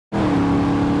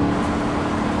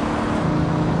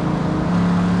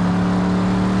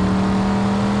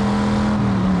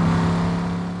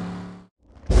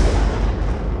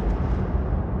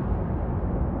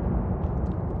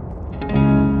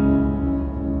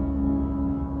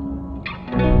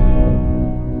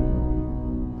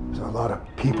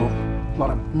people, a lot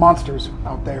of monsters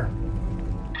out there.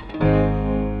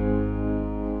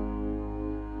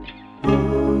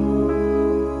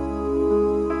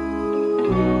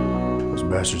 Those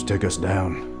bastards take us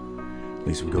down. At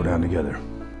least we go down together.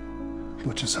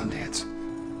 Butch and Sundance.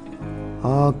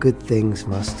 All good things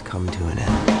must come to an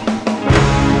end.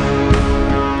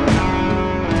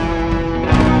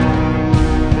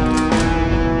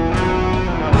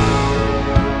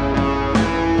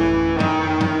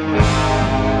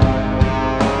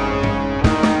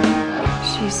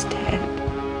 She's dead.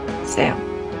 Sam.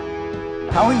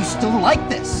 How are you still like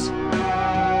this?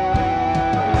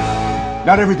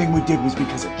 Not everything we did was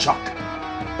because of Chuck.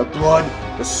 The blood,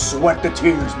 the sweat, the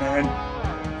tears, man.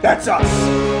 That's us.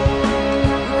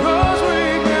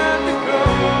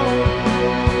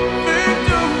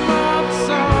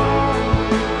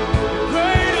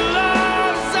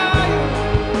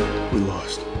 We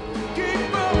lost.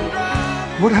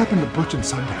 What happened to Butch and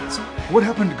Sundance? What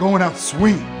happened to going out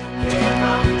swinging?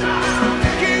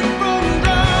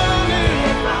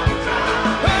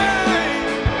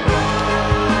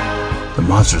 The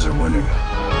monsters are winning.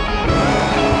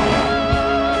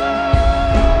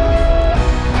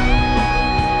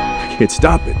 I can't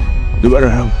stop it. No matter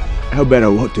how bad I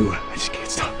want to, I just can't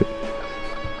stop it.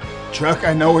 Chuck,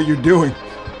 I know what you're doing.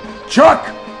 Chuck!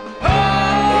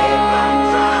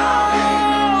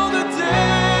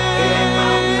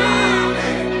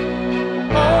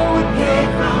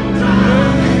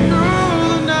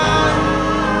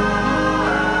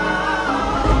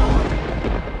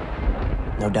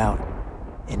 No doubt,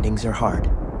 endings are hard.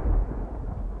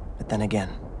 But then again,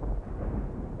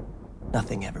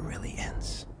 nothing ever really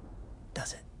ends,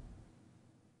 does it?